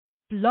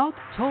Blog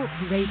Talk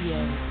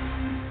Radio.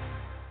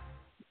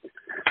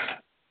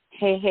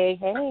 Hey, hey,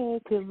 hey.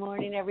 Good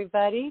morning,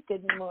 everybody.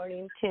 Good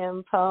morning,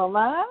 Tim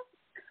Poma.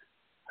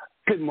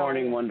 Good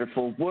morning,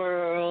 wonderful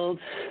world.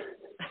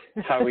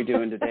 How are we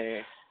doing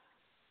today?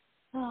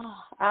 Oh,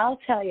 I'll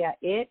tell you,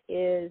 it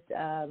is,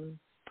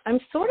 I'm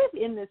sort of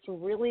in this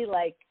really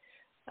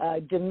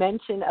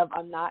dimension of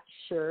I'm not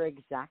sure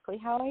exactly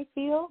how I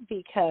feel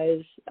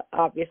because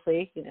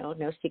obviously,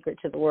 no secret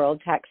to the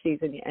world, tax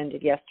season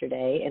ended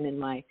yesterday, and in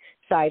my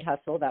side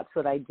hustle, that's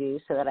what I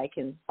do so that I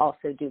can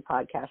also do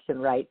podcasts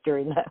and write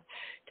during the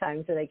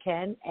times that I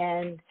can.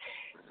 And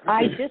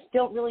I just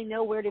don't really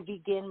know where to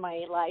begin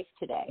my life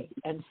today.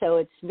 And so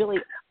it's really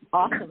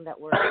awesome that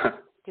we're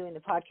doing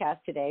the podcast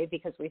today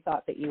because we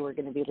thought that you were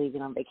going to be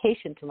leaving on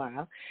vacation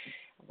tomorrow.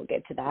 We'll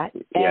get to that.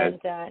 Yes.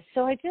 And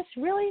so I just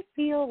really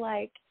feel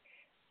like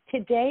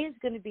today is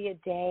going to be a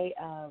day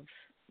of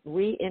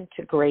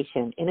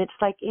reintegration. And it's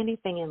like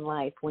anything in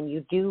life, when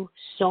you do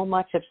so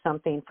much of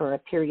something for a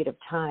period of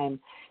time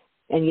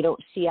and you don't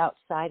see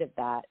outside of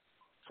that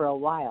for a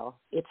while,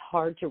 it's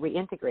hard to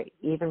reintegrate.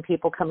 Even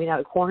people coming out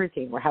of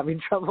quarantine were having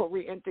trouble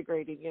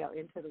reintegrating,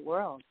 into the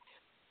world.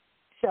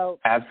 So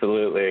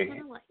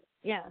absolutely.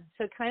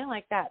 So kind of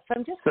like that. So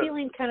I'm just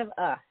feeling kind of.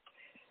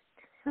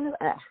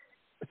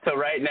 So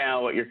right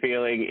now what you're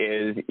feeling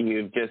is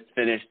you've just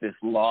finished this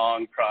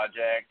long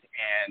project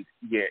and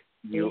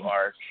you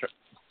are,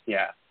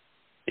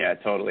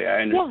 totally.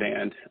 I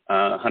understand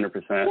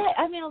 100%. Yeah,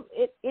 I mean,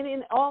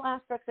 in all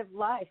aspects of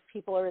life,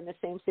 people are in the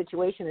same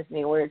situation as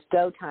me where it's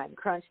go time,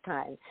 crunch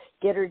time,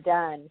 get her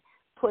done,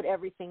 put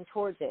everything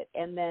towards it.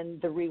 And then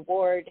the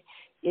reward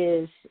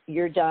is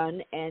you're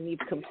done and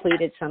you've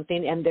completed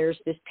something. And there's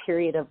this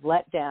period of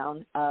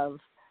letdown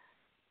of,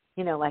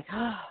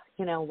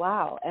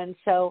 wow. And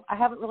so I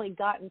haven't really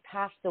gotten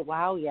past the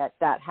wow yet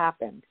that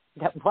happened.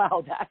 That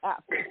happened.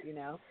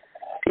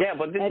 Yeah,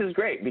 but this is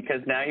great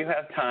because now you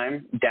have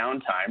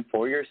downtime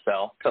for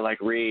yourself to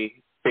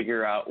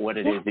figure out what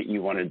it is that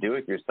you want to do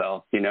with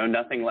yourself.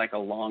 Nothing like a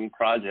long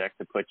project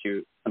to put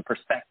you some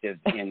perspective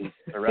in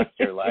the rest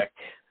of your life.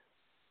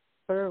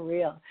 For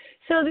real.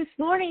 So this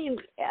morning,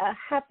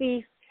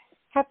 happy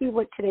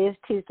what today is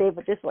Tuesday,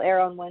 but this will air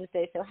on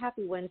Wednesday. So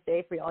happy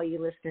Wednesday for all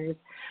you listeners.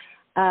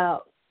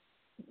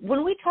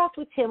 When we talked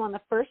with Tim on the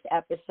first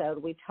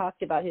episode, we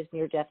talked about his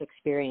near-death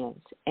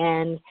experience.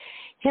 And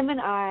him and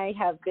I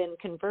have been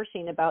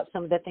conversing about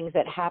some of the things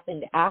that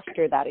happened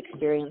after that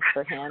experience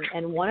for him.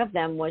 And one of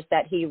them was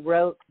that he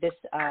wrote this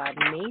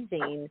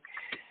amazing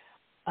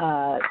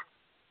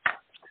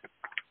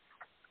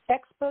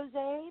expose,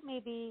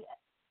 maybe.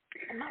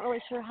 I'm not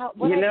really sure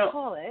what I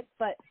call it,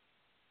 but.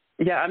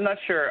 Yeah, I'm not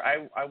sure.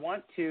 I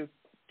want to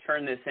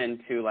turn this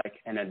into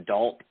an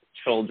adult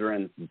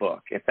children's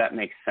book, if that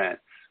makes sense.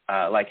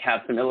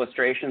 Have some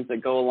illustrations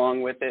that go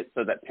along with it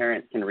so that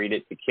parents can read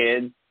it to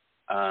kids.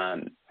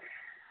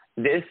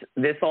 This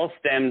all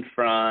stemmed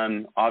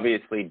from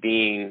obviously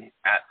being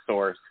at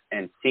Source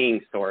and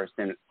seeing Source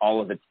in all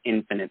of its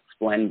infinite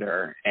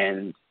splendor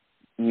and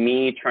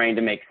me trying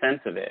to make sense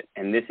of it.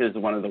 And this is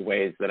one of the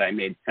ways that I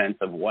made sense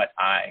of what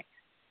I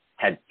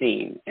had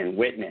seen and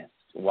witnessed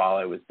while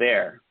I was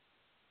there.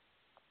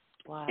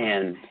 Wow.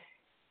 And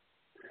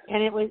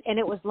it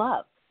was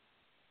love.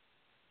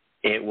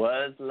 It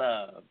was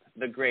love,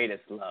 the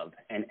greatest love,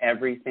 and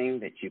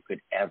everything that you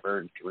could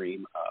ever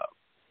dream of.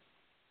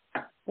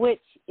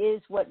 Which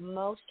is what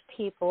most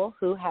people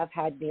who have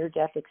had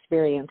near-death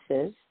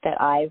experiences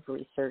that I've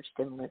researched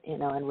and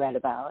read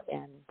about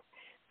and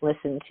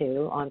listened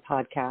to on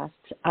podcasts.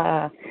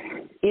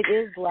 It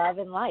is love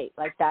and light.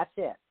 That's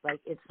it.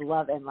 It's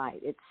love and light.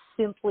 It's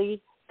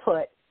simply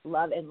put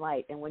love and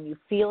light. And when you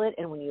feel it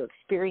and when you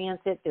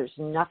experience it, there's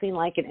nothing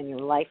like it, and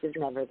your life is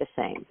never the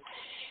same.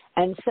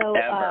 And so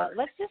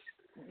let's just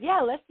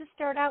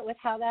start out with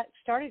how that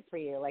started for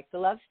you, the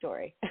love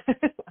story.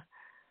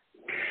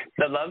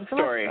 The love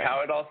story, how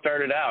it all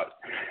started out.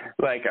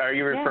 Are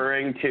you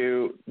referring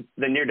to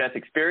the near-death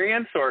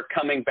experience or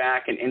coming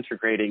back and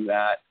integrating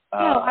that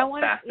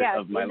facet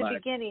of my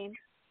life?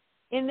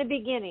 In the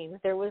beginning,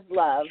 there was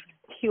love,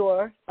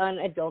 pure,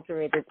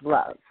 unadulterated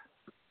love,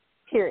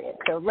 period.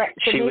 So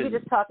maybe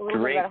just talk a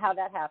little bit about how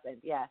that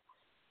happened. Yeah.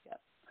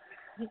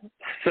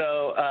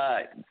 So,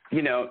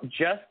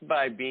 just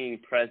by being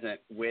present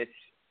with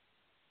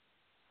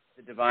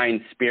the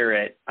divine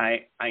spirit,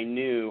 I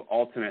knew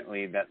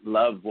ultimately that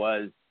love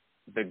was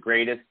the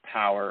greatest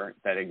power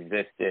that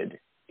existed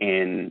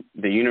in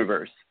the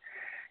universe.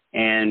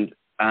 And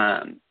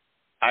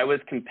I was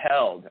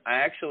compelled. I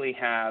actually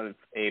have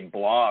a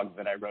blog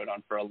that I wrote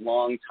on for a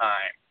long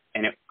time,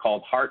 and it's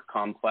called Heart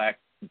Complex,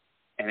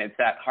 and it's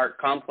at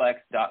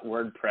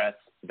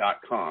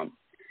heartcomplex.wordpress.com.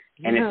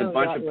 And it's a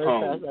bunch of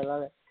poems. I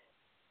love it.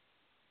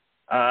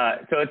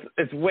 So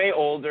it's way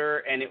older,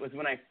 and it was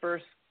when I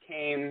first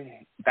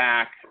came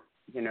back,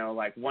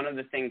 one of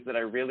the things that I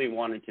really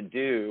wanted to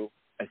do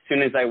as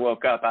soon as I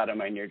woke up out of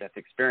my near-death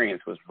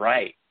experience was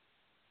write.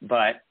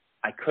 But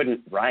I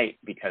couldn't write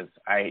because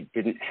I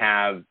didn't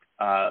have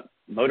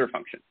motor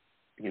function.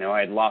 I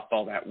had lost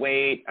all that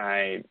weight.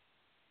 I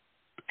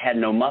had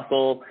no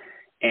muscle,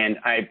 and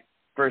I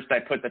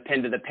put the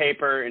pen to the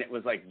paper, and it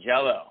was like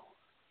Jell-O.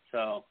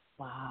 So,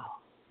 wow.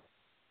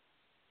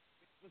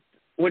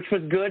 Which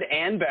was good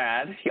and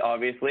bad,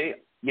 obviously.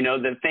 You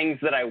know, the things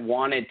that I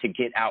wanted to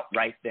get out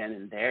right then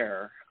and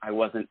there, I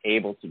wasn't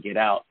able to get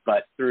out.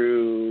 But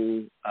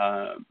through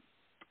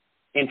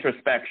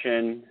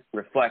introspection,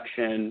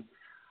 reflection,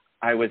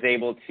 I was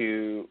able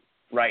to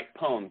write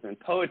poems. And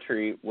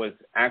poetry was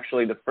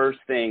actually the first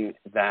thing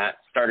that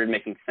started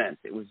making sense.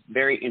 It was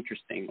very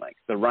interesting, like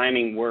the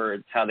rhyming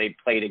words, how they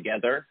play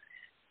together.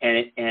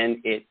 And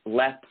it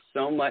left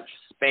so much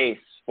space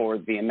for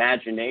the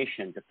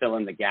imagination to fill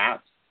in the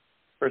gaps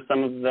for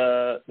some of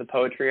the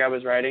poetry I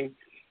was writing.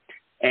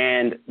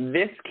 And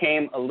this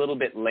came a little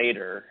bit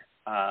later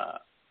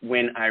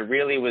when I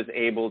really was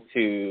able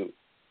to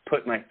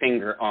put my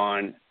finger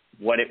on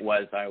what it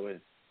was I was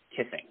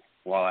kissing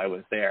while I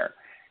was there.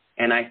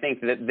 And I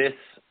think that this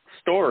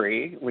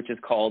story, which is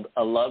called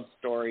A Love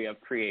Story of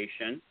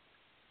Creation,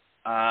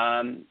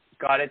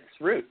 got its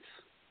roots.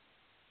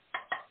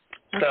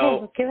 Okay, So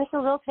well, give us a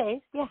little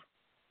taste. Yeah.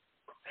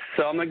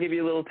 So I'm going to give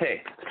you a little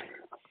taste.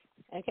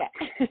 Okay.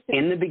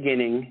 In the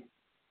beginning,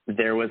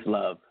 there was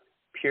love,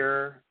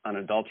 pure,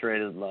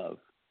 unadulterated love.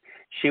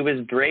 She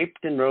was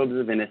draped in robes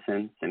of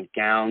innocence and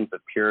gowns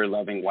of pure,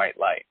 loving white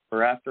light.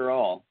 For after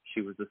all,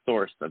 she was the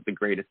source of the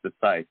greatest of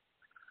sights.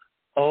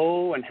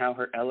 Oh, and how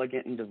her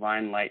elegant and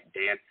divine light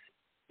danced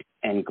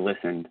and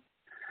glistened.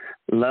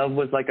 Love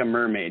was like a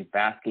mermaid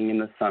basking in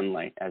the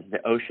sunlight as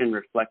the ocean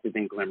reflected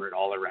and glimmered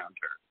all around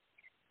her.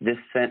 This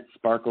sent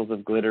sparkles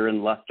of glitter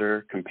and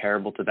luster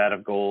comparable to that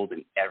of gold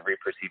in every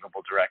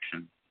perceivable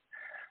direction.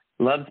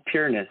 Love's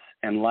pureness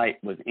and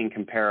light was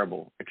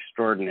incomparable,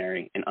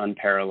 extraordinary, and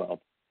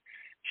unparalleled.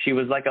 She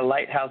was like a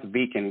lighthouse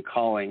beacon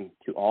calling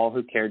to all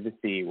who cared to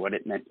see what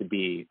it meant to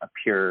be a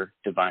pure,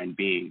 divine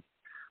being.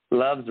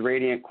 Love's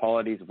radiant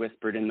qualities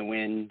whispered in the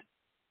wind,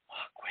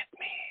 "Walk with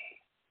me."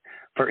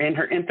 For in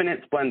her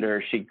infinite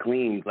splendor, she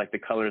gleamed like the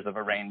colors of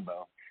a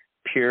rainbow,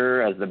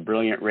 pure as the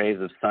brilliant rays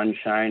of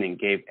sunshine, and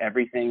gave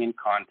everything in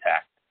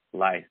contact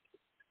life.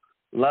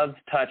 Love's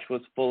touch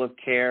was full of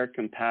care,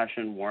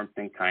 compassion, warmth,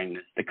 and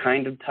kindness, the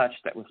kind of touch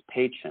that was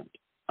patient,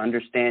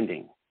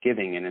 understanding,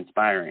 giving, and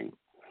inspiring.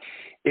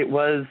 It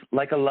was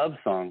like a love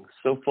song,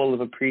 so full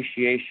of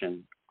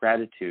appreciation,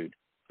 gratitude,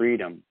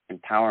 freedom,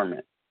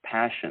 empowerment,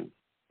 passion,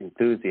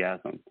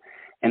 enthusiasm,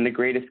 and the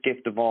greatest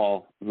gift of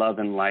all, love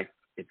and life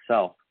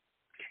itself.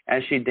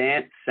 As she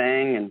danced,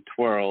 sang, and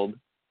twirled,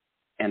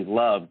 and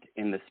loved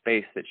in the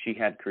space that she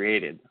had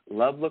created,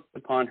 Love looked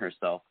upon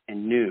herself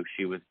and knew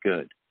she was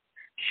good.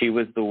 She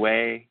was the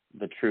way,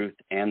 the truth,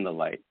 and the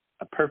light,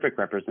 a perfect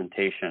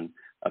representation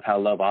of how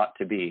love ought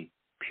to be,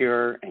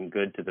 pure and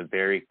good to the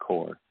very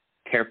core,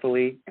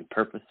 carefully and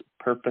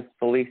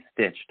purposefully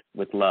stitched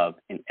with love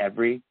in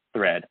every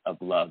thread of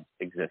love's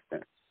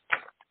existence.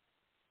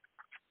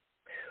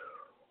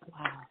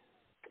 Wow.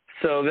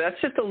 So that's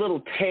just a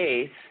little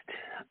taste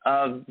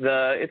of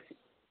the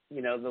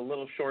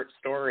little short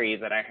story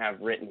that I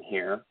have written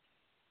here.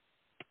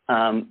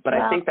 But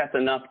I think that's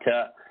enough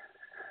to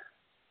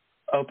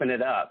open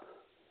it up.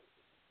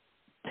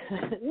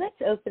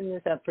 Let's open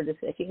this up for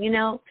just a second. You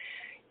know,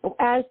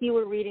 as you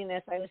were reading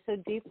this, I was so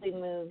deeply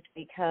moved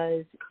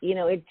because, you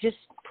know, it just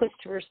puts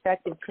to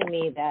perspective to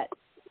me that,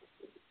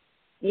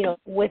 you know,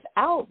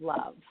 without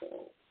love,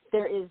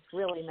 there is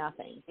really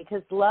nothing,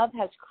 because love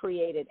has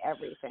created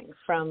everything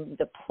from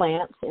the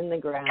plants in the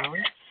ground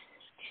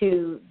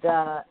to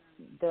the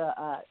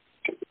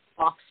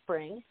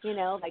offspring, you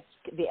know, like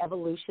the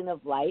evolution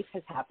of life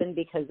has happened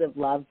because of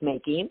love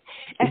making.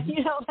 And,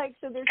 you know, like,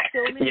 so there's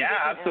so many different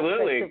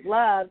aspects of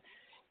love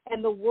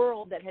and the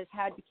world that has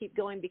had to keep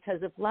going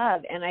because of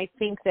love. And I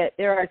think that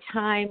there are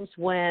times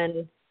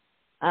when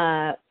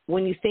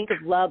you think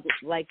of love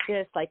like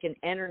this, like an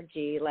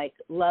energy, like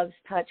Love's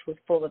touch was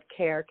full of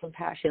care,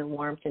 compassion,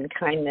 warmth, and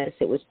kindness.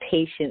 It was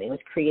patient. It was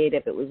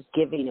creative. It was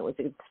giving. It was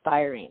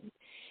inspiring.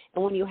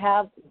 And when you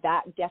have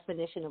that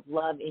definition of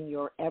love in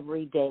your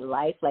everyday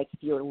life, like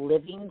if you're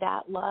living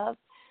that love,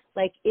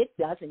 like it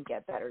doesn't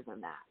get better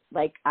than that.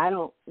 Like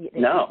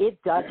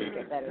it doesn't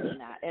get better than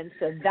that. And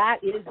so that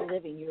is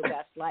living your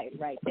best life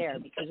right there,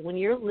 because when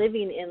you're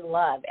living in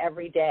love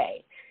every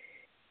day,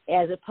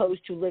 as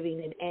opposed to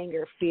living in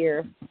anger,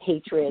 fear,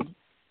 hatred,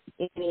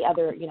 any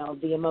other, you know,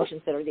 the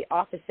emotions that are the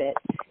opposite,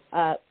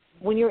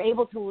 when you're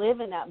able to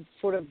live in that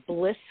sort of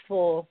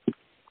blissful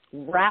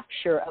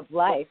rapture of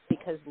life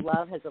because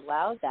love has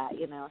allowed that,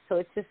 you know, so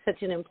it's just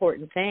such an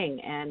important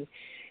thing. And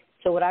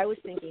so what I was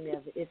thinking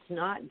of, it's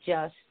not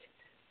just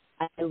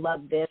I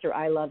love this or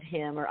I love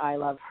him or I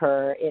love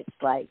her. It's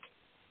like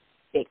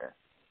bigger.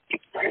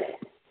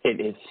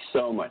 It is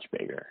so much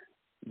bigger.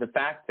 The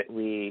fact that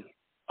we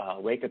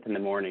wake up in the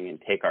morning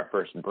and take our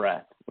first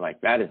breath,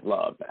 like that is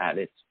love at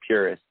its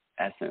purest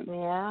essence.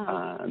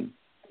 Yeah.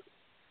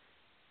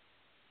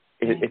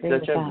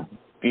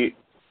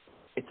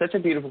 It's such a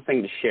beautiful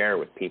thing to share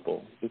with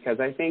people, because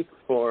I think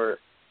for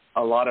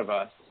a lot of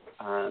us,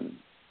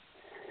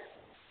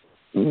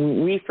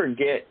 we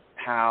forget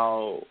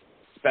how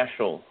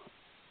special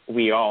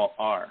we all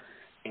are,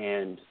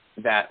 and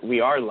that we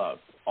are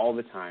loved all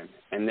the time.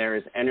 And there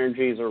is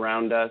energies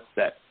around us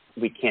that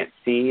we can't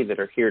see that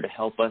are here to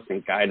help us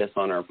and guide us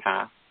on our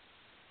path.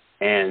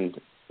 And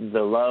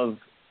the love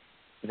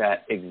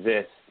that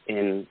exists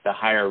in the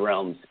higher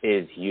realms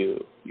is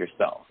you,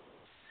 yourself.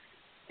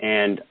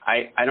 And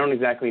I don't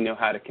exactly know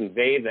how to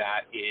convey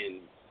that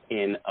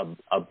in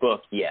a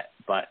book yet,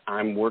 but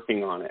I'm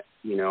working on it.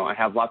 You know, I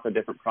have lots of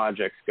different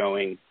projects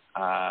going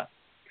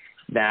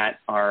that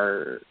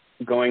are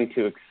going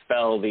to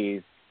expel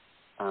these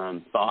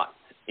thoughts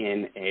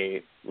in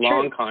a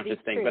long conscious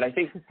thing. But I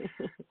think,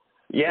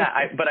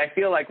 but I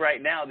feel like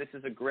right now this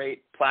is a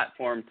great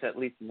platform to at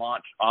least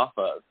launch off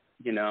of,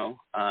 you know.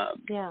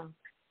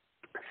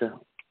 So.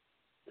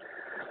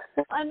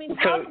 I mean,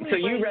 so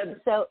you read.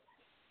 So,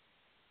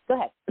 go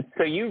ahead.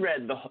 So you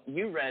read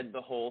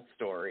the whole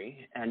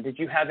story, and did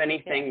you have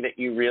anything that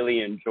you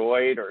really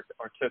enjoyed or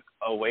took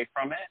away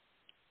from it?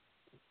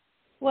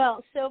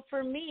 Well, so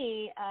for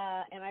me,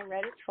 and I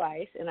read it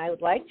twice, and I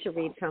would like to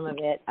read some of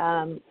it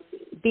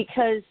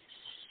because,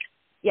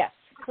 yes,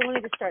 so let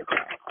me just start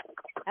there.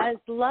 As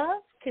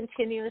love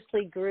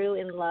continuously grew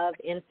in love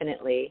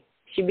infinitely,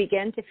 she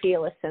began to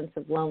feel a sense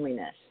of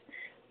loneliness,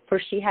 for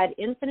she had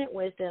infinite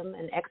wisdom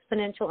and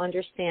exponential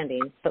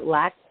understanding, but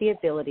lacked the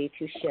ability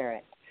to share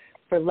it,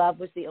 for love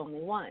was the only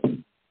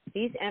one.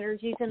 These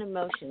energies and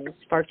emotions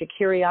sparked a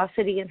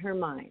curiosity in her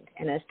mind,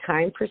 and as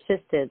time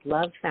persisted,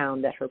 love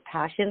found that her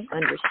passion,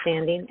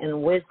 understanding,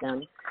 and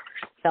wisdom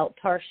felt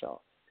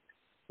partial.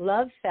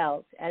 Love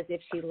felt as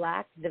if she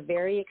lacked the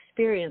very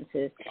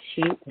experiences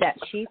that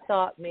she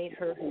thought made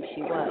her who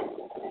she was.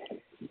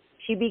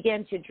 She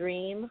began to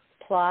dream,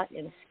 plot,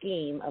 and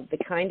scheme of the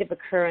kind of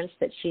occurrence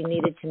that she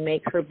needed to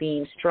make her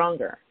being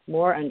stronger,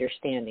 more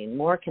understanding,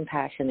 more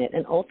compassionate,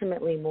 and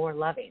ultimately more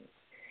loving.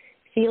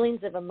 Feelings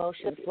of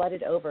emotion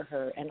flooded over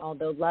her, and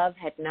although love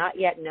had not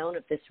yet known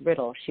of this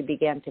riddle, she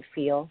began to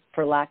feel,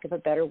 for lack of a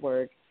better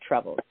word,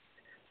 troubled.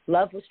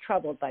 Love was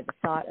troubled by the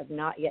thought of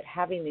not yet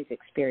having these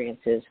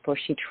experiences, for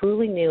she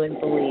truly knew and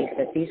believed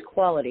that these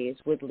qualities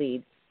would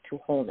lead to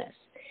wholeness.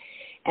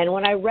 And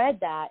when I read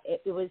that,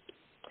 it was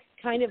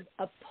kind of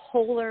a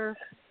polar,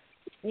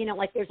 you know,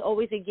 like there's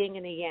always a yin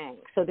and a yang.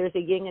 So there's a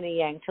yin and a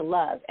yang to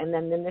love. And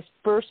then in this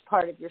first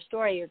part of your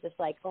story, you're just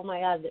like, oh,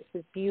 my God, this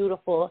is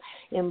beautiful,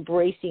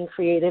 embracing,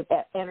 creative,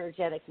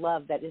 energetic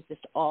love that is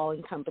just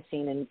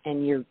all-encompassing,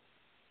 and you're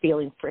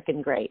feeling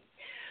freaking great.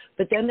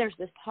 But then there's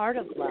this part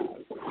of love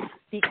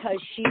because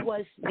she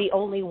was the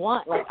only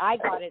one. Like I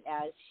got it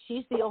as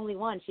she's the only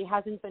one. She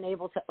hasn't been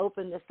able to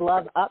open this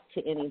love up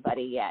to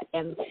anybody yet.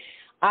 And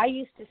I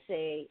used to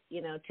say,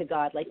 you know, to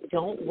God, like,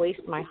 don't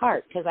waste my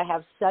heart, because I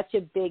have such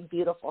a big,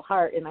 beautiful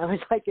heart. And I was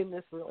like in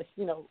this really,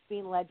 you know,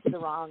 being led to the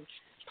wrong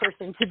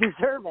person to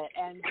deserve it.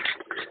 And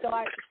so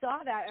I saw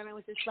that and I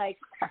was just like,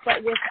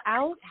 but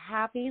without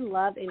having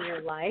love in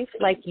your life,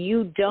 like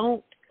you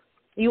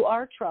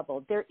are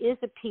troubled. There is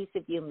a piece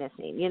of you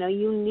missing. You know,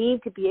 you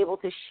need to be able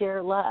to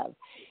share love.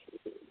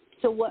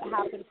 So what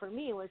happened for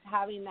me was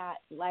having that,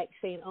 like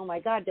saying, oh, my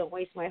God, don't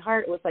waste my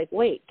heart. It was like,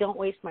 wait, don't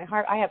waste my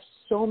heart. I have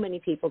so many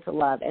people to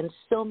love and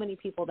so many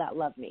people that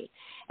love me.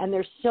 And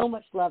there's so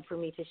much love for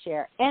me to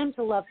share and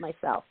to love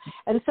myself.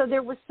 And so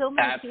there was so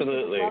many pieces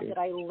of love that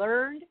I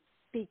learned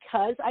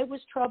because I was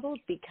troubled,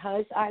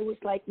 because I was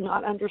like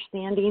not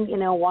understanding, you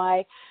know,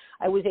 why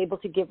I was able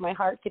to give my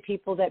heart to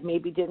people that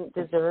maybe didn't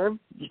deserve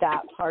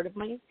that part of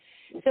me.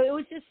 So it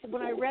was just,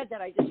 when I read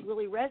that, I just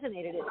really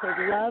resonated. It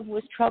said love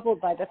was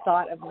troubled by the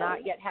thought of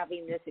not yet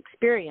having this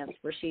experience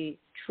where she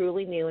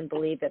truly knew and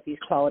believed that these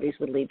qualities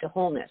would lead to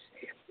wholeness.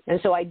 And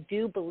so I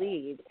do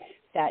believe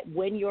that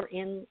when you're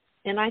in,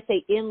 and I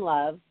say in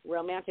love,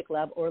 romantic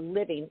love, or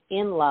living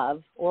in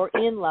love, or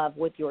in love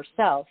with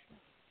yourself,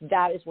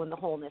 that is when the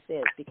wholeness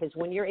is. Because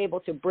when you're able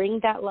to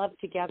bring that love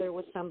together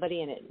with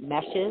somebody and it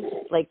meshes,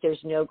 like there's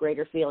no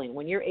greater feeling.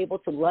 When you're able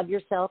to love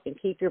yourself and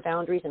keep your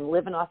boundaries and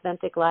live an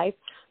authentic life,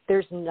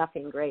 there's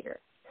nothing greater.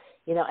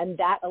 You know, and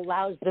that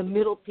allows the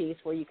middle piece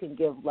where you can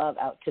give love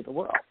out to the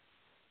world.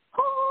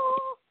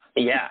 Oh.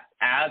 Yeah,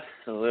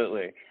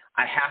 absolutely.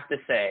 I have to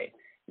say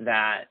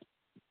that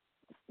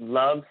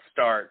love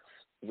starts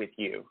with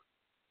you.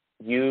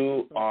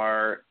 You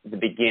are the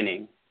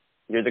beginning.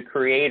 You're the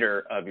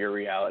creator of your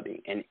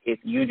reality. And if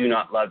you do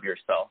not love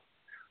yourself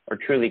or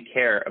truly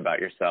care about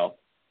yourself,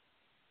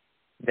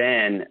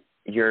 then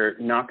you're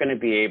not going to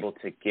be able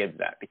to give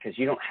that because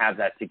you don't have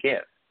that to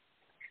give.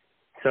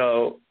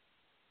 So,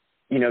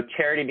 you know,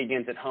 charity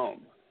begins at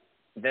home.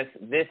 This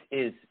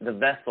is the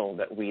vessel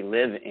that we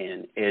live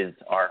in, is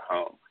our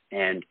home.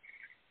 And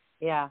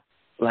yeah,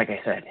 like I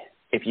said,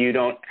 if you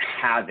don't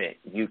have it,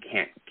 you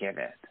can't give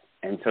it.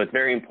 And so it's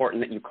very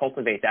important that you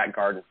cultivate that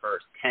garden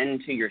first.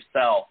 Tend to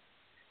yourself.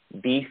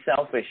 Be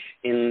selfish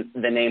in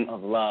the name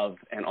of love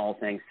and all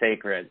things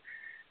sacred,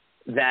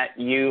 that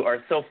you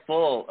are so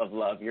full of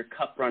love, your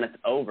cup runneth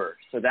over.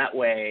 So that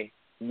way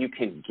you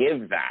can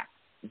give that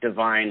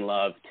divine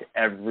love to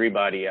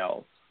everybody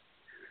else.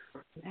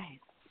 Right.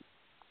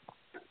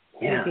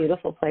 Yeah. What a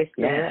beautiful place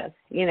to live.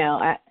 You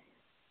know,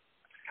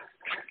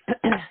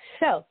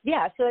 So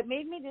it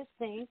made me just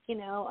think,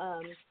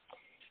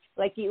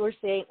 like you were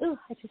saying,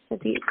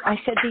 I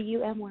said the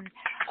U-M word.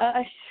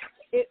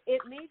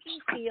 It made me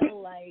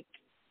feel like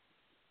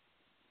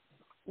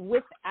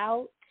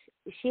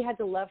she had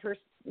to love her,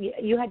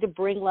 you had to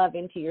bring love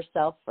into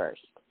yourself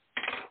first,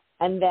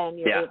 and then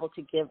you're able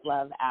to give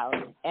love out.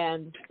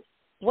 And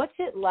what's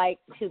it like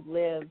to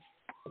live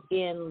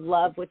in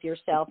love with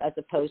yourself as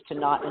opposed to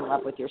not in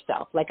love with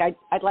yourself? Like,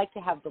 I'd like to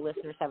have the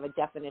listeners have a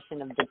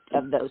definition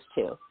of those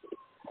two.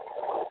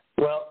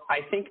 Well, I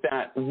think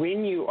that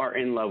when you are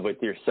in love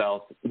with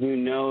yourself, you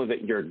know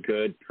that you're a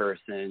good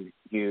person.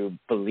 You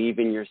believe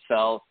in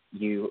yourself.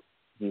 You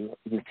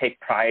take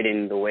pride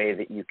in the way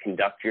that you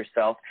conduct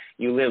yourself.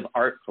 You live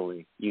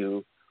artfully.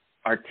 You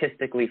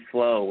artistically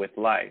flow with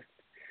life.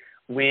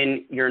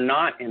 When you're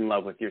not in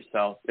love with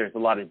yourself, there's a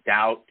lot of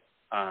doubt.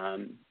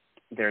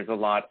 There's a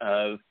lot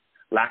of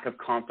lack of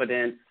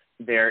confidence.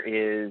 There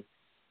is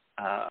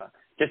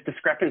just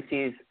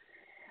discrepancies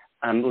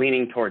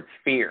leaning towards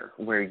fear,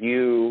 where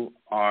you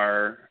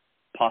are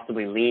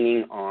possibly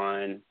leaning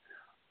on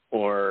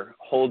or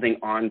holding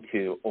on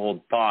to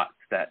old thoughts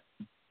that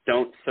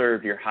don't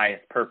serve your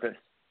highest purpose.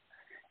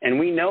 And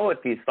we know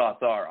what these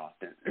thoughts are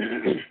often.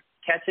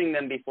 Catching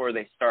them before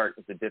they start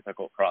is a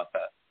difficult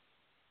process.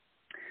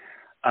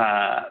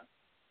 I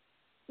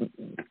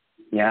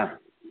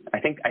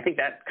think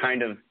that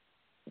kind of,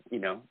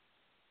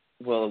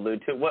 will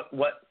allude to it.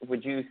 What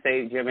would you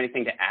say? Do you have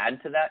anything to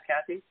add to that,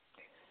 Kathy?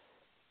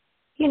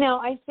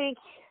 I think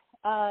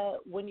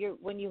when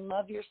you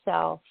love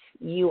yourself,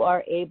 you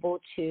are able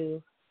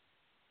to,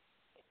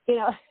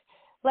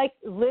 like,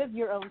 live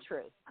your own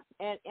truth.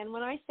 And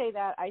when I say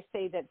that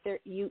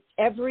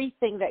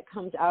everything that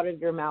comes out of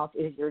your mouth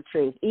is your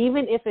truth,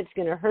 even if it's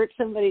going to hurt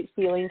somebody's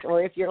feelings,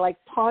 or if you're like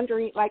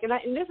pondering, like, and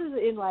this is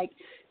in like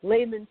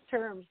layman's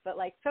terms, but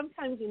like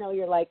sometimes,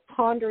 you're like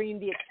pondering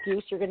the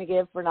excuse you're going to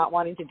give for not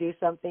wanting to do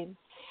something.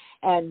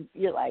 And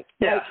you're like,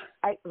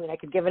 I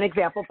could give an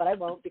example, but I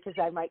won't because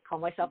I might call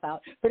myself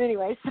out. But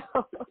anyway,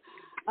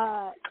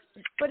 but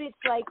it's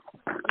like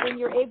when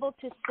you're able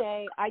to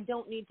say, I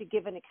don't need to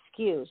give an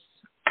excuse.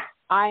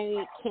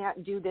 I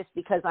can't do this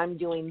because I'm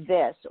doing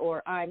this,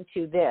 or I'm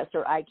to this,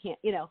 or I can't,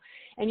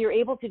 and you're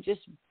able to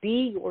just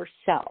be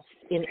yourself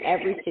in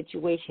every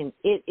situation.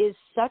 It is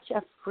such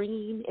a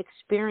freeing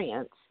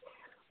experience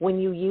when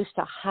you used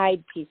to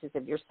hide pieces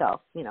of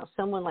yourself.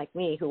 Someone like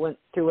me who went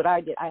through what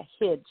I did, I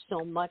hid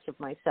so much of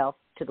myself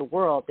to the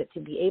world, that to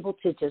be able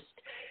to just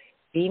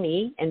be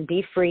me and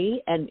be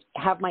free and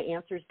have my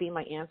answers be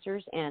my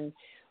answers, and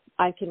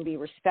I can be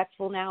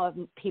respectful now of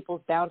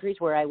people's boundaries,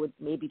 where I would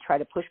maybe try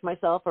to push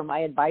myself or my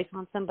advice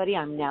on somebody.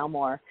 I'm now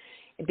more,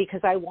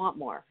 because I want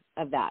more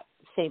of that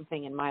same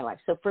thing in my life.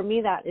 So for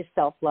me, that is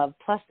self-love,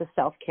 plus the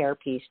self-care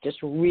piece, just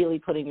really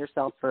putting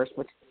yourself first,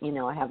 which,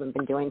 I haven't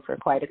been doing for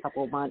quite a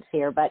couple of months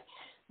here, but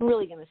I'm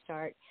really going to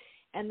start.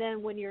 And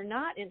then when you're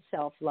not in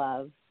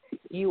self-love,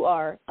 you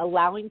are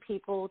allowing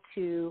people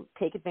to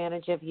take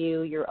advantage of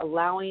you. You're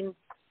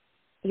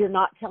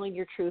not telling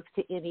your truth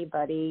to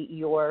anybody.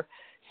 You're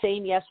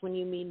saying yes when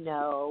you mean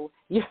no.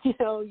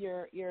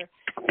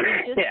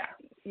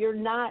 You're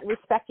not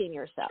respecting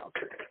yourself.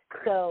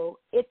 So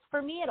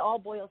for me, it all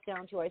boils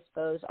down to, I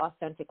suppose,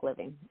 authentic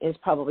living is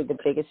probably the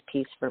biggest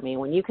piece for me.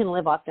 When you can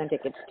live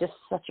authentic, it's just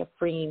such a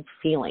freeing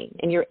feeling,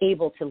 and you're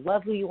able to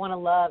love who you want to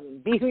love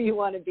and be who you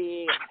want to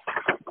be,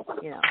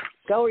 and,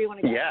 go where you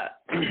want to go. Yeah,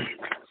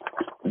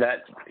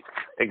 that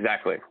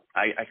exactly.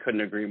 I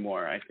couldn't agree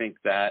more. I think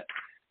that,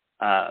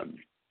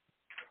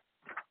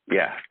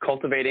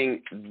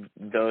 cultivating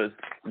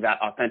that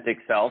authentic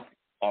self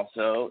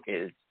also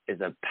is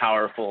a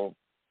powerful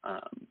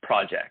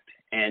project,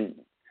 and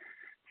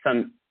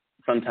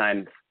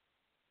sometimes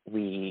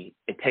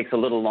it takes a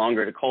little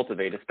longer to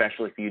cultivate,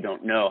 especially if you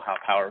don't know how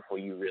powerful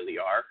you really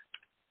are.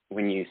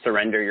 When you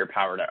surrender your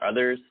power to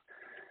others,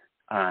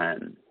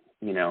 and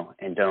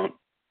don't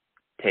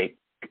take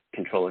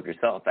control of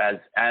yourself, as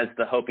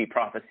the Hopi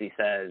prophecy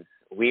says,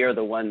 we are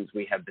the ones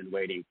we have been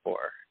waiting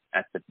for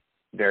at the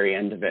very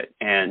end of it.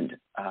 And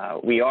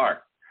we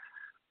are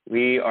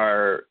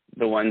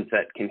the ones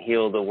that can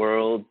heal the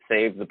world,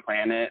 save the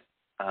planet.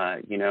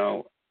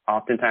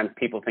 Oftentimes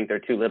people think they're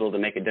too little to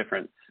make a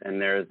difference. And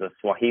there's a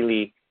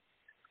Swahili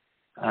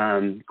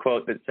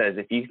quote that says,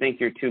 if you think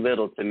you're too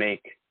little to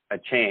make a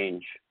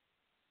change,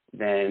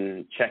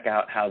 then check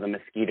out how the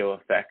mosquito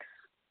affects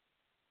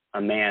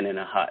a man in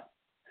a hut.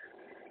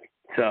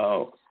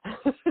 So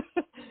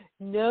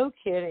no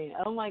kidding.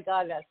 Oh my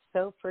God, that's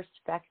so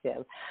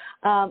perspective.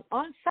 On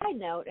side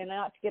note, and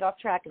not to get off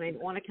track, and I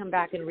want to come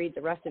back and read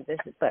the rest of this,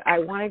 but I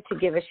wanted to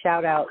give a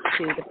shout out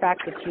to the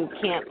fact that you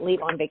can't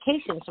leave on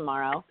vacation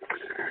tomorrow,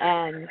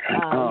 and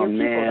your people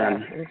there.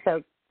 And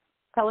so,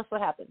 tell us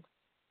what happened.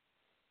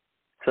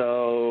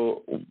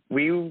 So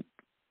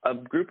a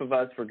group of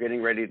us were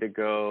getting ready to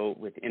go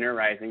with Inner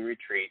Rising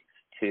Retreats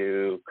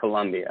to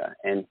Colombia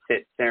and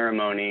sit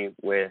ceremony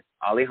with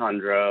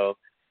Alejandro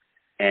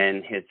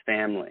and his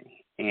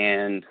family.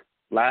 And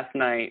last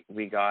night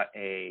we got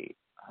a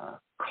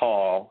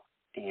call,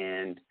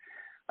 and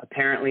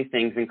apparently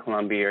things in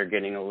Colombia are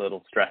getting a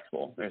little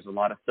stressful. There's a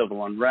lot of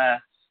civil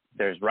unrest.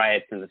 There's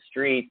riots in the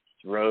streets.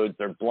 Roads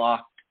are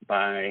blocked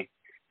by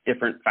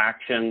different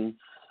factions.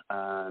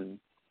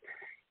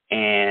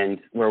 And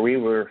where we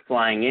were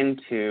flying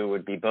into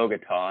would be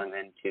Bogota and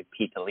then to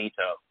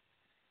Pitalito.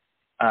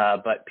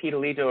 But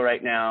Pitalito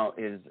right now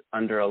is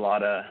under a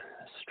lot of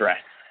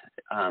stress.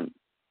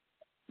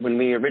 When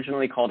we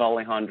originally called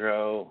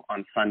Alejandro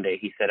on Sunday,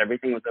 he said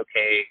everything was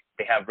okay.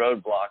 They have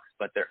roadblocks,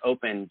 but they're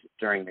opened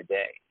during the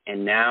day.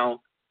 And now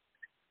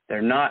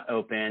they're not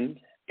opened,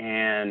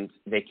 and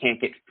they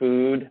can't get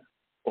food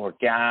or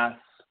gas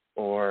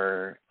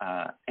or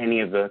any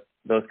of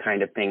those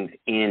kind of things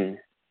in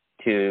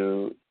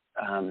to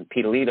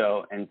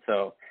Pitalito. And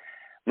so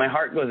my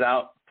heart goes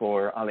out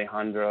for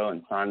Alejandro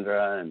and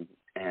Sandra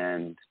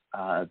and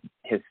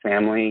his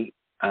family.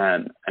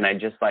 And I'd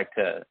just like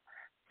to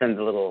send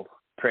a little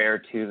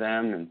prayer to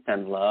them and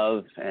send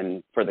love,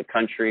 and for the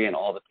country and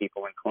all the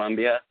people in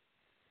Colombia.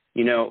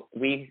 You know,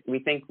 we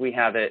think we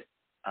have it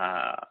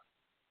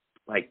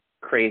like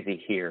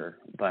crazy here,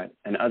 but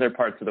in other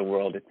parts of the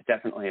world, it's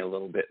definitely a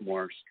little bit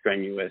more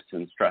strenuous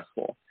and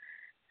stressful.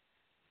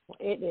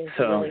 It is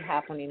really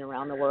happening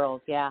around the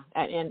world, yeah.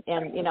 And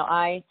you know,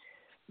 I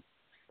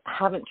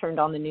haven't turned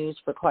on the news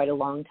for quite a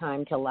long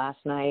time till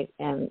last night,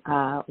 and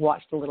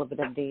watched a little bit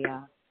of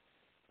the,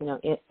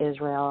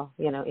 Israel,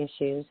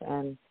 issues,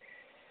 and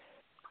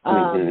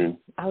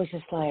I was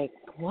just like,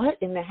 what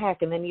in the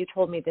heck? And then you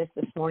told me this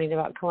morning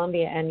about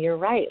Colombia, and you're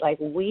right. Like,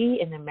 we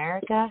in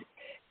America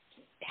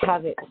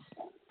have it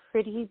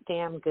pretty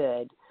damn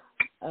good.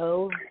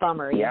 Oh,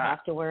 bummer. You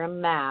have to wear a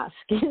mask,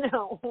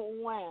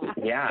 wham.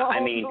 Yeah, I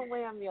mean,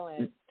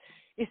 ambulance.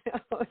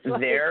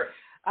 Their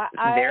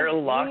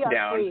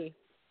lockdown.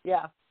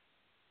 Yeah.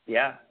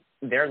 Yeah,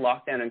 their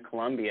lockdown in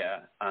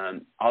Colombia,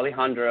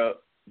 Alejandro,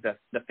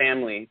 the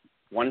family,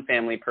 one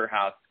family per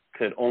house,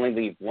 could only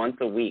leave once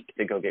a week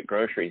to go get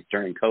groceries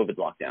during COVID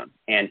lockdown.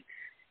 And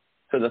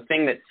so the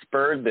thing that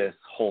spurred this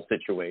whole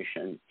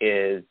situation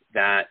is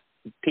that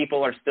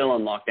people are still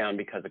in lockdown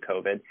because of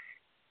COVID,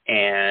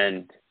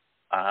 and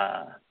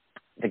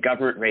the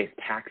government raised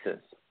taxes,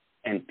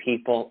 and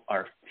people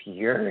are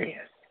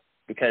furious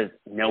because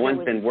no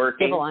one's been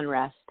working. Civil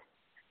unrest.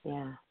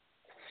 Yeah.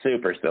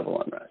 Super civil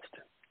unrest.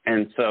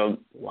 And so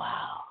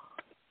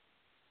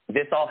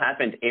this all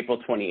happened April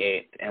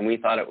 28th, and we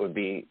thought it would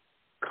be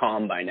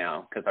calm by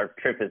now because our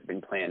trip has been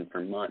planned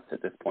for months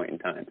at this point in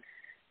time.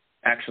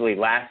 Actually,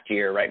 last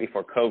year, right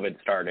before COVID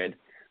started,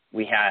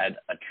 we had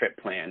a trip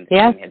planned,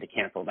 and we had to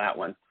cancel that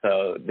one.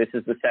 So this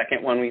is the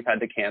second one we've had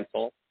to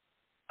cancel.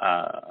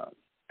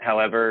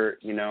 However,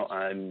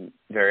 I'm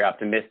very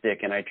optimistic,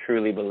 and I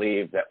truly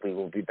believe that we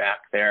will be back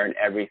there and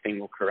everything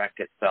will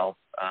correct itself,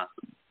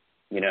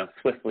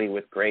 swiftly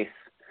with grace.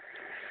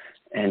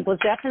 And we're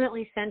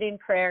definitely sending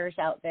prayers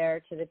out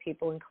there to the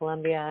people in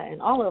Colombia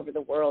and all over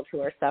the world who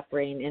are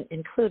suffering,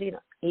 including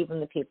even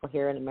the people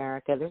here in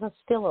America. There's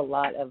still a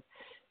lot of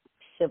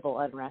civil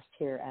unrest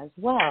here as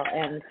well.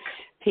 And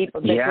people,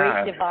 the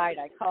Great Divide,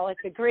 I call it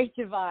the Great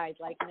Divide.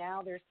 Like,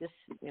 now there's this,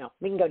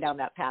 we can go down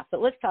that path,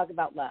 but let's talk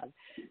about love.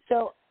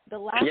 So the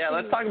last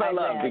let's talk about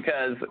love,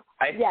 because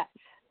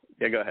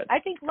go ahead. I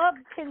think love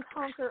can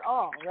conquer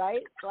all,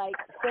 right? Like,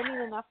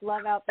 sending enough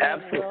love out there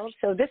in the world.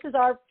 So this is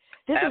our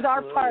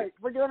part.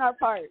 We're doing our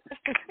part.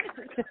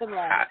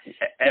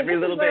 Every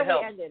little bit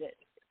helps.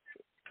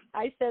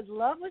 I said,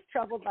 love was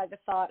troubled by the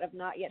thought of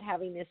not yet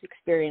having these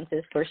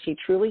experiences, for she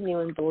truly knew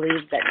and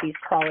believed that these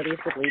qualities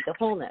would lead to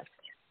wholeness.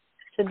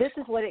 So this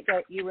is what it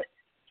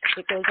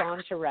goes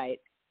on to write.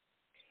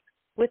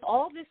 With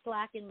all this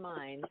lack in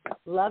mind,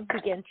 love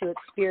began to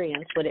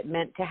experience what it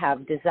meant to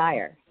have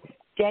desire.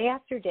 Day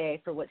after day,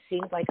 for what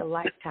seemed like a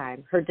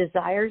lifetime, her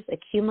desires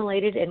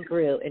accumulated and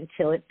grew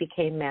until it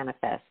became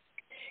manifest.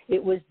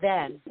 It was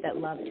then that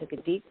love took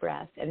a deep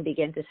breath and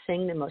began to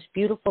sing the most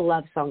beautiful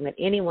love song that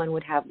anyone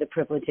would have the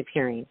privilege of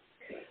hearing.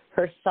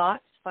 Her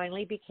thoughts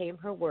finally became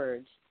her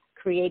words,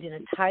 creating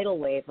a tidal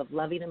wave of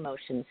loving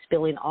emotions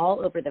spilling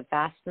all over the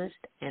vastness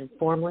and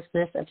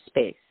formlessness of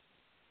space.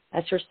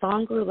 As her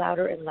song grew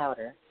louder and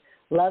louder,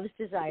 love's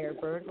desire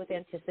burned with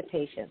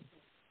anticipation,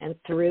 and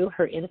through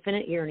her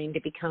infinite yearning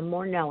to become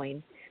more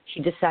knowing, she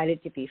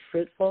decided to be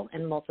fruitful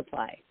and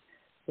multiply.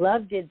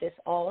 Love did this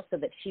all so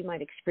that she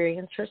might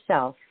experience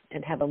herself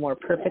and have a more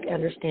perfect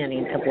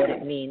understanding of what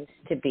it means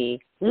to be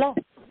loved.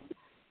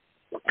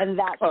 And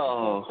that's the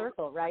full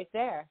circle right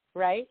there,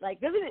 right? Like,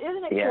 isn't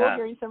it cool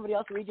hearing somebody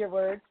else read your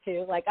words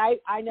too? Like,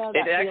 I know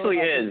that. It actually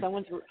is.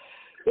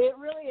 It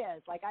really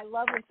is. Like, I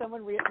love when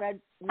someone read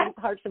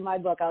parts of my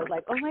book. I was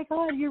like, oh my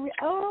God,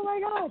 oh my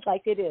God,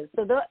 like it is.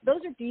 So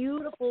those are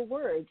beautiful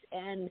words.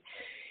 And,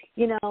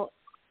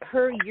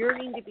 her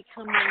yearning to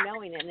become more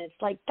knowing. And it's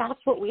like,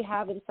 that's what we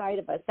have inside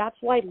of us. That's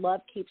why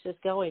love keeps us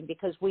going,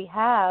 because we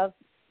have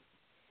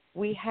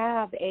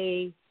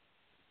a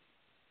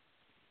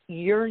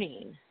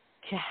yearning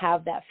to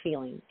have that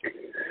feeling.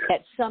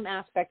 at some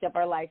aspect of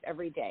our life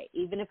every day,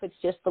 even if it's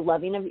just the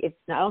loving of, I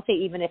don't say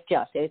even if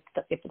just, if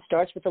it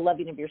starts with the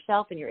loving of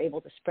yourself and you're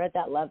able to spread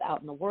that love out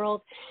in the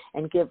world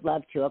and give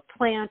love to a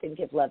plant and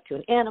give love to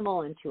an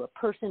animal and to a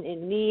person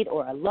in need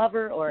or a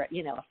lover or,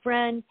 you know, a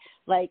friend,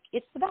 like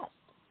it's the best.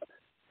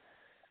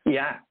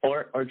 Yeah,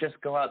 or just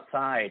go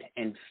outside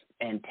and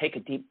take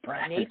a deep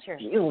breath Nature.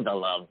 and feel the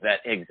love that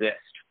exists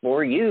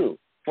for you.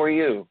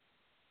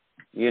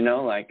 You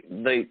know, like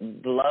the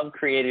love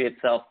created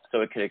itself so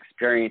it could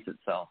experience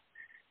itself.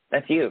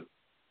 That's you.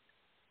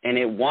 And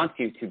it wants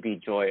you to be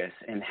joyous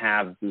and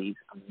have these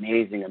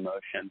amazing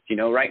emotions. You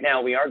know, right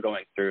now we are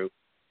going through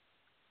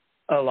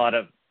a lot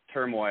of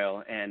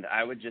turmoil, and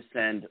I would just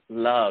send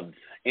love,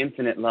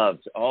 infinite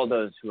love, to all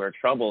those who are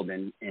troubled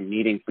and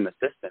needing some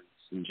assistance,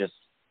 and just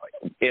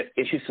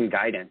issue some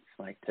guidance,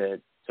 like to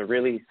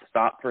really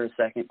stop for a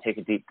second, take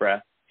a deep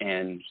breath,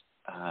 and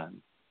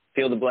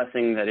feel the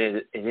blessing that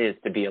it is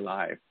to be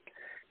alive.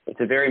 It's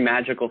a very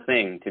magical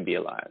thing to be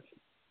alive.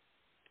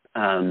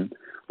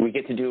 We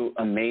get to do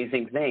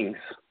amazing things.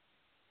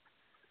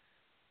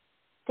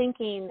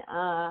 Thinking,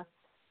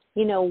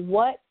 you know,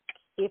 what,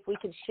 if we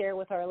could share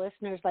with our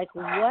listeners, like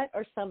what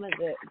are some of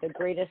the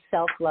greatest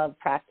self-love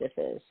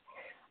practices?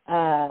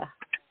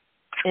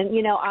 And,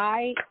 you know,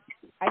 I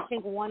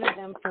think one of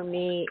them for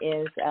me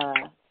is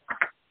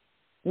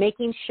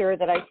making sure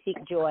that I seek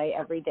joy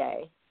every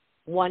day.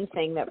 One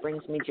thing that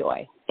brings me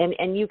joy.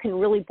 And you can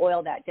really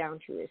boil that down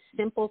to a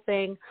simple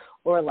thing,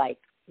 or like,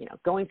 you know,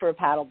 going for a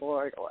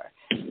paddleboard, or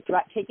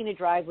taking a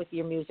drive with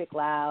your music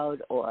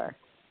loud, or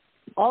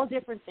all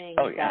different things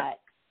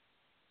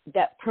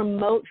that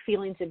promote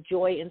feelings of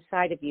joy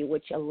inside of you,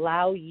 which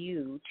allow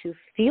you to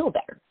feel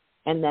better.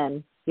 And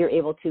then you're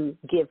able to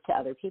give to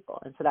other people.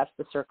 And so that's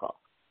the circle.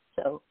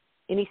 So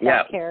any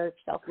self-care,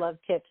 self-love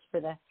tips for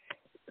the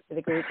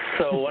group?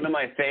 So one of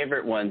my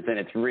favorite ones, and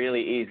it's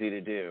really easy to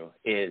do,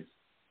 is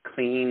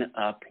clean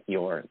up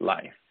your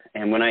life.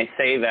 And when I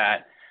say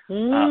that,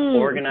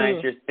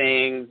 organize your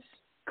things,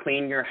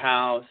 clean your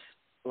house,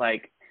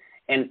 like,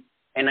 and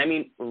I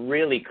mean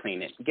really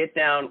clean it. Get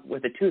down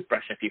with a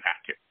toothbrush if you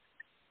have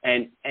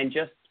to, and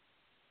just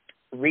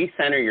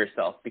recenter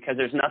yourself, because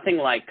there's nothing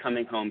like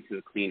coming home to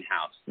a clean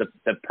house.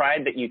 The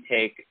pride that you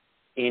take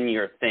in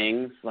your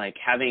things, like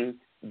having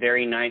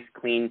very nice,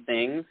 clean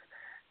things,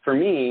 for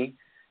me,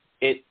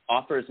 it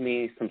offers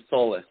me some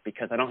solace,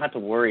 because I don't have to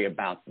worry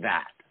about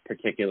that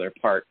particular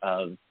part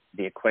of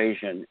the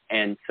equation.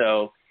 And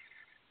so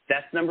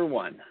that's number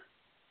one,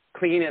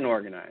 clean and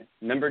organized.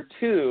 Number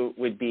two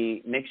would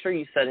be make sure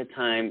you set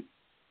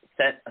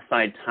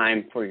aside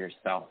time for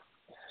yourself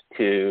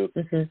to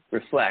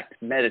reflect,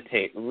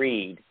 meditate,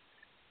 read,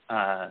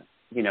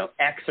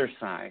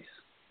 exercise.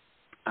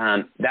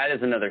 That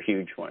is another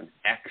huge one,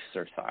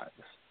 exercise.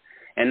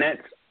 And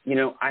that's, you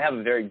know, I have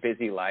a very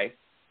busy life.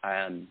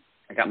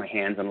 I got my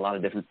hands on a lot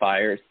of different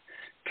fires,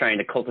 trying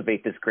to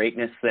cultivate this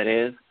greatness that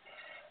is.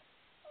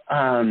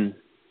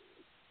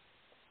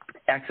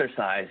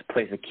 Exercise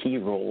plays a key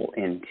role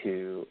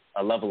into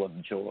a level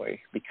of joy,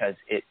 because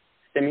it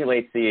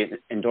stimulates the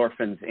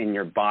endorphins in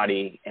your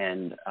body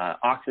and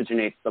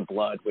oxygenates the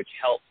blood, which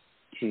helps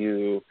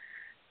to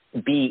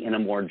be in a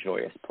more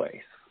joyous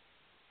place.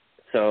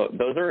 So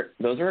those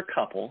are a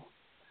couple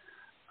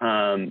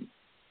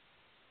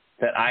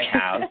that I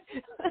have.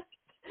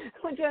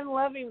 Which I'm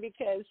loving,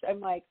 because I'm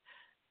like,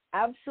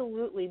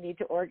 absolutely need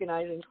to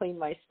organize and clean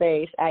my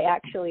space. I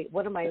actually,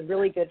 one of my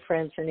really good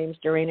friends, her name's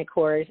Dorena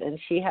Kors, and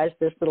she has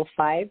this little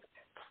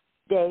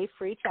 5-day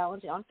free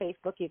challenge on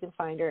Facebook. You can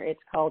find her. It's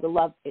called a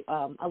love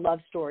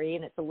story,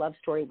 and it's a love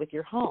story with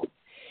your home.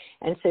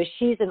 And so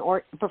she's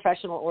a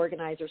professional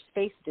organizer,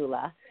 space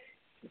doula.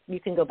 You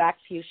can go back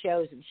a few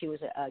shows, and she was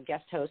a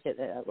guest host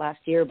last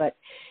year, but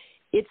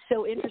it's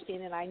so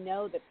interesting, and I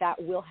know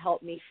that will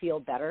help me feel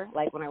better.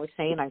 Like when I was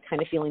saying, I'm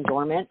kind of feeling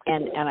dormant,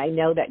 and I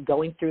know that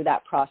going through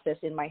that process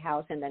in my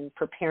house and then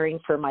preparing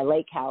for my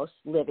lake house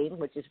living,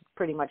 which is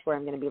pretty much where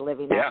I'm going to be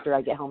living after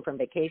I get home from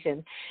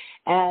vacation.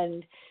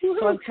 And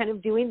so I'm kind of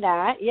doing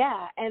that,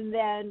 And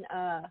then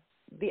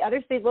the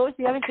other thing, what was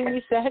the other thing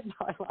you said?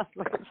 No, I lost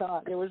my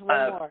thought. There was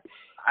one more.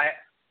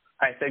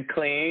 I said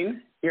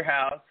clean your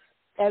house,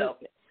 and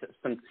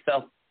some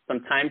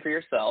time for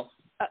yourself.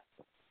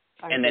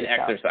 And then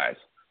exercise.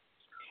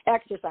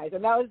 Exercise.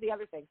 And that was the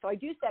other thing. So I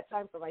do set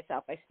time for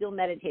myself. I still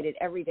meditated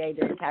every day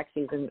during tax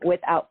season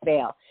without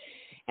fail.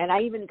 And I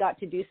even got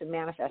to do some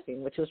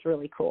manifesting, which was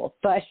really cool.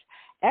 But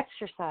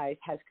exercise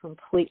has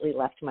completely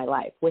left my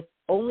life. With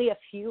only a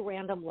few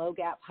random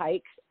low-gap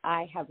hikes,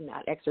 I have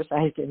not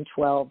exercised in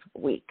 12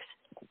 weeks.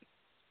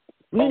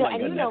 You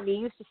know me,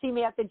 you used to see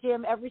me at the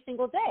gym every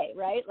single day,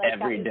 right? Like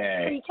every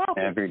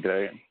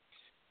day.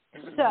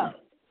 So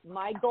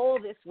my goal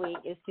this week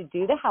is to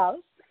do the house,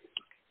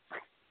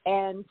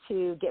 and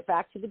to get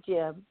back to the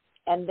gym.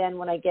 And then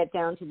when I get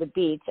down to the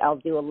beach, I'll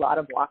do a lot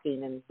of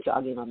walking and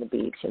jogging on the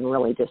beach and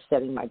really just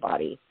setting my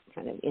body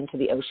kind of into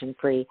the ocean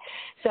free.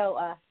 So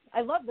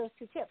I love those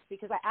two tips,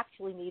 because I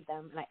actually need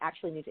them and I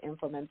actually need to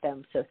implement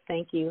them. So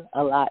thank you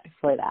a lot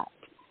for that.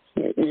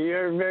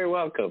 You're very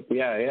welcome.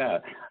 Yeah.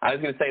 I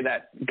was going to say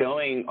that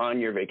going on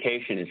your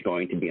vacation is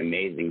going to be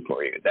amazing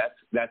for you.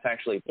 That's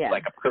actually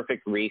like a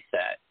perfect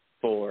reset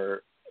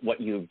for what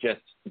you've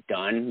just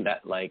done,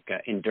 that like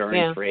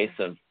endurance race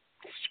of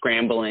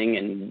scrambling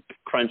and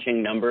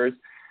crunching numbers.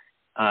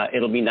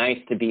 It'll be nice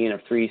to be in a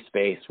free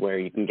space where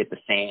you can get the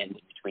sand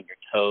in between your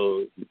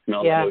toes and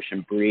smell the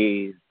ocean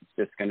breeze.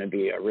 It's just going to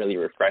be a really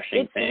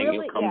refreshing thing.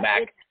 Really, you'll come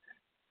back.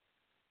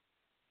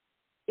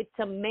 It's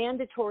a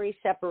mandatory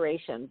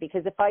separation,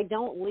 because if I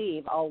don't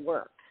leave, I'll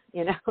work,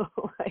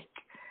 like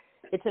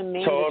it's a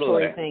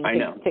mandatory thing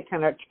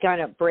to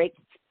kind of break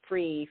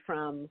free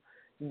from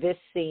this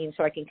scene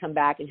so I can come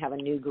back and have a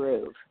new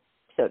groove,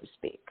 so to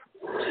speak.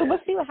 So we'll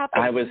see what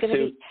happens.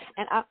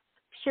 And I'm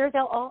sure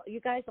you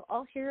guys will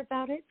all hear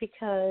about it,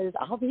 because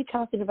I'll be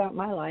talking about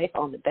my life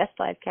on the Best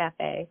Life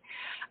Cafe.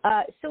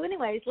 So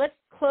anyways, let's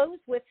close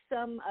with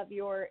some of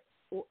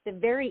the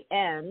very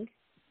end.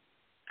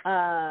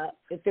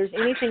 If there's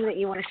anything that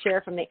you want to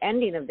share from the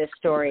ending of this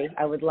story,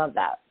 I would love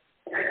that.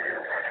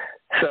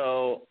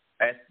 So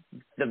at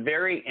the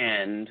very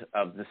end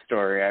of the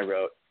story, I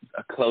wrote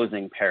a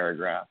closing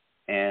paragraph,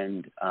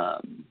 and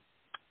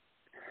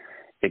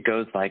it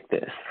goes like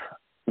this.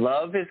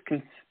 Love is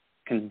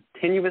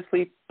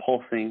continuously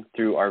pulsing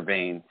through our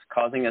veins,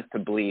 causing us to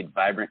bleed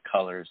vibrant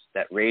colors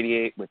that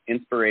radiate with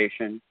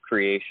inspiration,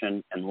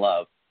 creation, and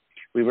love.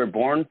 We were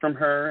born from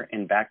her,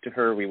 and back to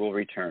her we will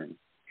return.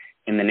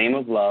 In the name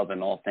of love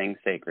and all things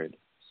sacred,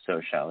 so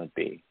shall it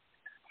be.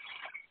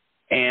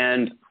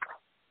 And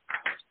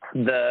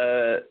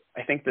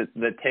I think that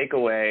the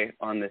takeaway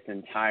on this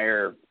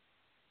entire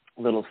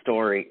little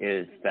story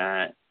is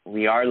that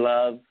we are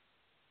love.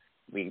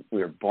 We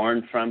were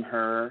born from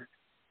her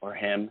or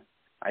him.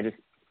 I just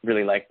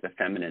really like the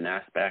feminine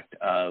aspect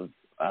of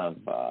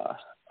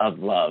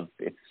love.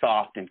 It's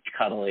soft and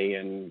cuddly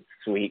and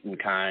sweet and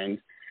kind.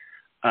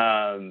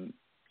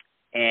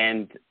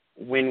 And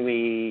when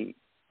we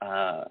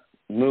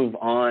move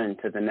on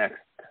to the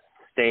next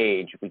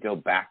stage, we go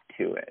back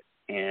to it,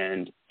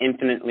 and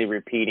infinitely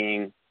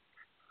repeating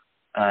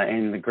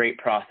in the great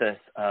process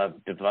of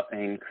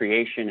divine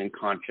creation and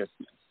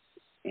consciousness.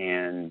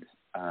 And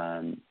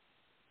I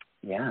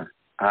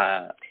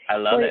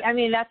love it. I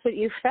mean, that's what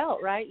you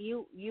felt, right?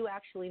 You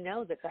actually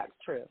know that that's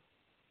true.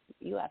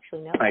 You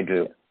actually know. I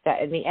do.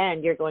 That in the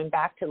end, you're going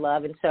back to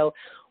love. And so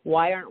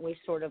why aren't we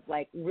sort of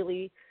like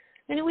really,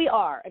 and we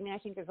are. I mean, I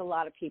think there's a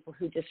lot of people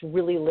who just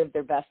really live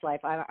their best life.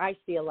 I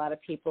see a lot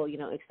of people,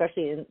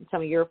 especially in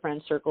some of your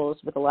friend circles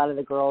with a lot of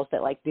the girls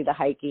that like do the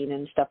hiking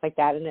and stuff like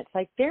that. And it's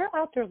like, they're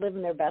out there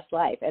living their best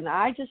life. And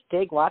I just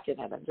dig watching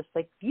it. I'm just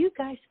like, you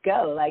guys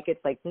go. Like,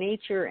 it's like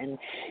nature and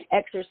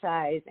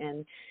exercise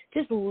and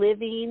just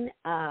living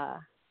a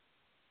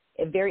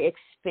very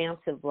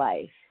expansive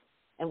life.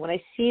 And when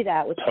I see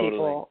that with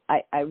people,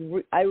 I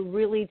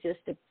really just,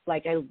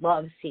 like, I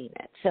love seeing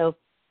it. So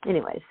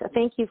anyways, so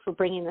thank you for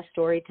bringing the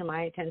story to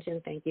my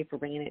attention. Thank you for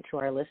bringing it to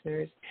our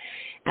listeners.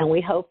 And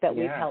we hope that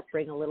we've helped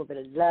bring a little bit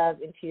of love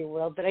into your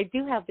world. But I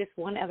do have this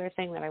one other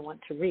thing that I want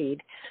to read.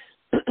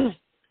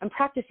 I'm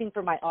practicing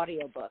for my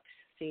audiobooks.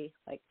 See,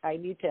 like I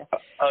need to.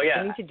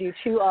 I need to do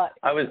two.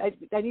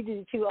 I need to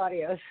do two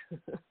audios.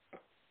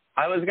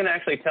 I was going to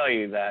actually tell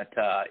you that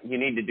you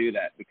need to do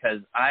that,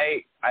 because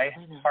I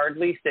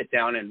hardly sit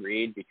down and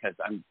read, because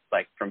I'm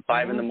like from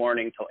 5 in the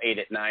morning till 8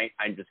 at night.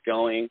 I'm just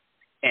going.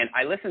 And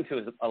I listen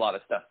to a lot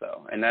of stuff,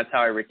 though, and that's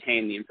how I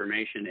retain the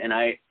information. And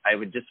I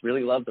would just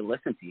really love to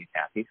listen to you,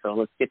 Kathy. So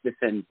let's get this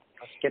in.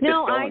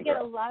 I get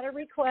a lot of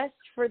requests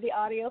for the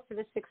audio for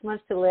the 6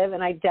 Months to Live,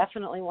 and I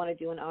definitely want to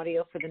do an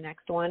audio for the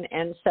next one.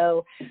 And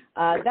so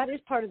that is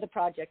part of the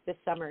project this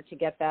summer, to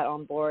get that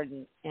on board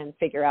and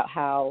figure out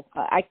how.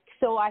 I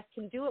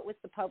can do it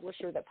with the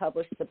publisher that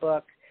published the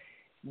book,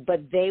 but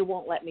they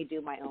won't let me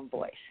do my own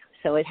voice.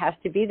 So it has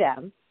to be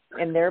them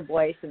in their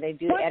voice, and they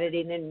do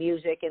editing and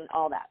music and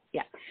all that.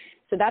 Yeah.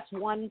 So that's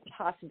one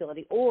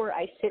possibility. Or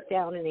I sit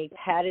down in a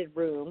padded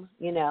room,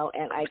 and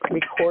I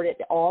record it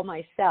all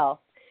myself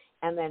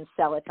and then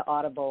sell it to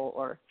Audible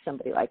or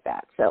somebody like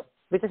that. So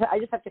I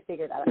just have to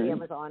figure it out.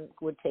 Amazon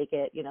would take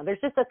it.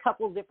 There's just a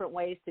couple different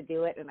ways to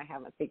do it, and I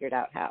haven't figured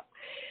out how.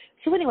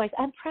 So anyways,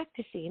 I'm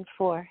practicing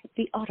for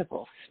the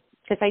Audibles,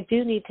 because I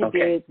do need to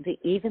do the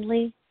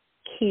evenly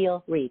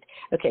keel read.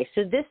 Okay,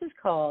 so this is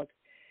called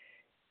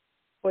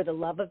For the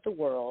Love of the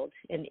World,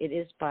 and it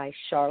is by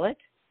Charlotte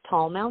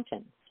Tall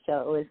Mountain.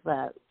 So it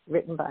was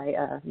written by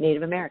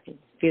Native Americans.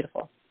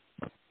 Beautiful.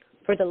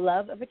 For the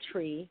love of a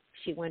tree,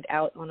 she went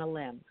out on a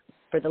limb.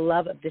 For the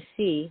love of the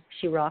sea,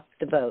 she rocked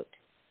the boat.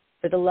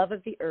 For the love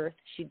of the earth,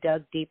 she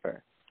dug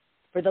deeper.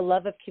 For the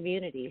love of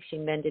community, she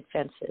mended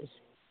fences.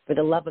 For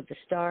the love of the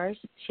stars,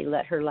 she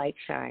let her light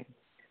shine.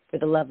 For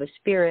the love of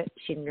spirit,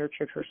 she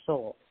nurtured her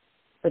soul.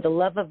 For the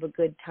love of a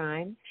good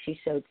time, she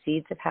sowed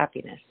seeds of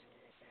happiness.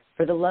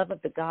 For the love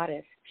of the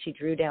goddess, she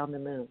drew down the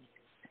moon.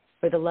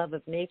 For the love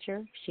of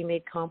nature, she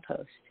made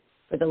compost.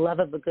 For the love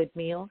of a good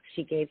meal,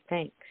 she gave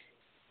thanks.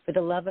 For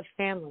the love of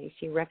family,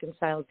 she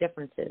reconciled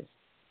differences.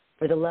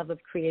 For the love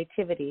of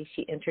creativity,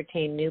 she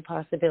entertained new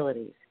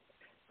possibilities.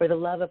 For the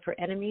love of her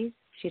enemies,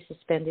 she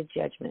suspended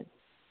judgment.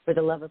 For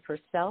the love of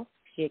herself,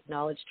 she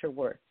acknowledged her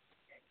worth,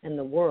 and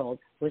the world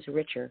was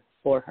richer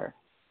for her.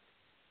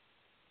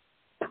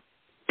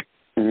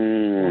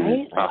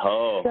 Right?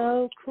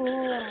 So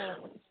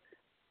cool.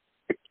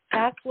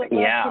 That's what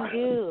love can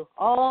do.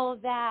 All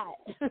of that.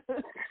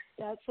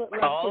 That's what love can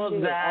do. All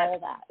of that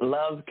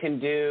love can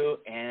do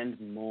and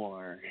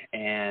more.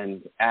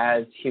 And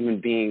as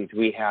human beings,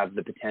 we have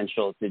the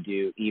potential to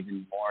do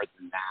even more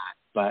than that.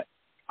 But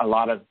a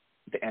lot of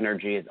the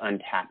energy is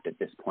untapped at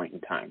this point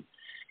in time.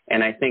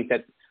 And I think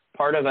that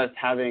part of us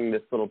having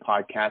this little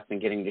podcast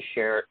and getting to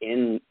share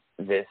in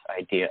this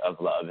idea of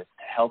love is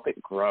to help it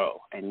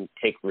grow and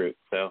take root.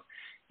 So,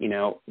 you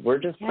know, we're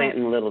just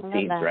planting little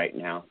seeds right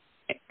now.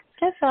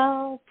 That's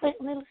all.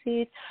 Planting little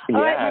seeds.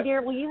 All right, my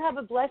dear. Well, you have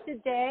a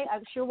blessed day.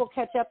 I'm sure we'll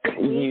catch up this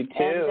week. You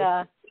too.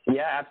 And,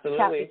 absolutely.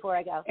 Chat before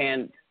I go.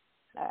 And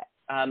all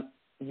right.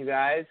 You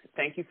guys,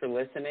 thank you for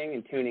listening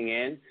and tuning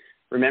in.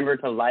 Remember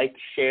to like,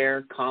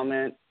 share,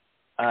 comment.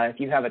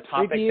 If you have a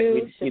topic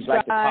Review, that you'd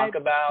like to talk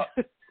about,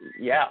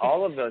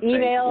 all of those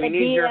Email, things. We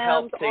need DMs, your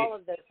help all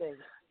of those things.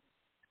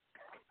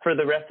 For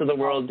the rest of the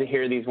world to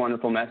hear these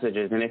wonderful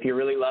messages. And if you're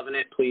really loving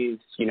it, please,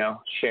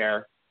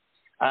 share.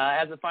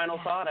 As a final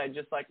thought, I'd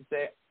just like to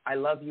say I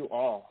love you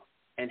all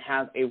and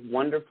have a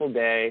wonderful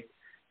day.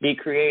 Be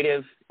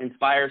creative,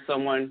 inspire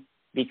someone,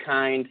 be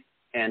kind,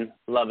 and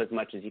love as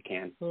much as you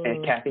can.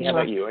 And Kathy, how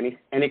about you?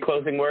 Any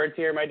closing words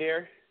here, my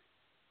dear?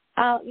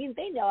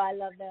 They know I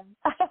love them.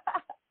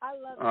 I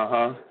love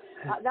them.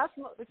 That's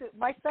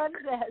my son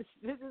says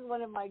this is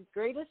one of my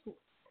greatest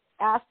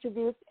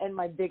attributes and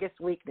my biggest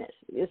weakness.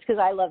 It's because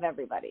I love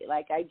everybody.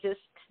 Like, I just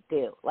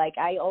do. Like,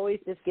 I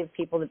always just give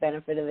people the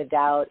benefit of the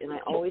doubt, and I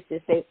always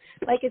just say,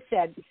 like it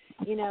said,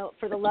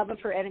 for the love of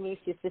her enemies,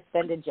 she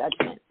suspended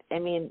judgment. I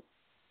mean,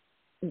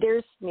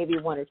 there's maybe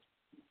one or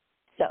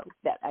so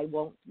that I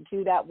won't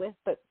do that with,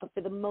 but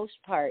for the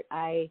most part,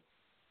 I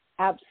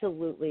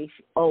absolutely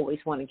always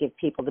want to give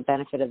people the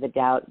benefit of the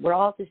doubt. We're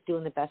all just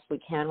doing the best we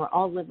can. We're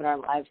all living our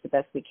lives the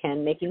best we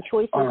can, making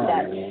choices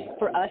that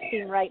for us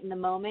seem right in the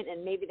moment,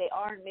 and maybe they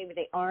are and maybe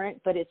they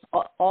aren't, but it's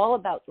all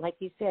about, like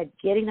you said,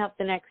 getting up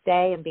the next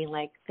day and being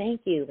like,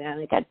 thank you,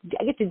 man.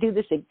 I get to do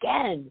this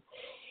again.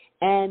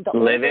 And the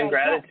live in older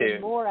gratitude. I get,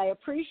 the more I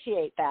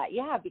appreciate that.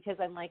 Yeah, because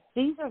I'm like,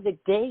 these are the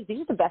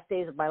best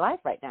days of my life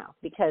right now,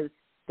 because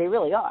they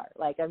really are.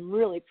 Like, I'm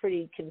really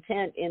pretty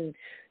content in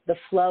the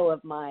flow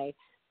of my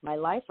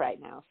life right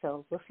now.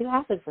 So we'll see what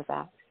happens with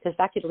that, because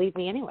that could lead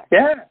me anywhere.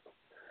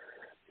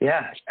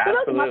 Yeah,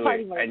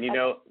 absolutely. And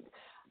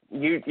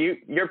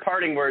your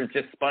parting words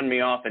just spun me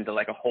off into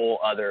like a whole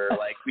other,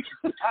 like, we should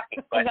keep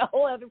talking. But a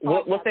whole other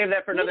podcast. We'll save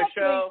that for another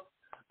show.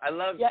 I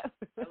love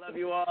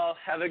you all.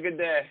 Have a good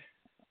day.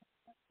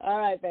 All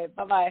right, babe.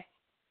 Bye-bye.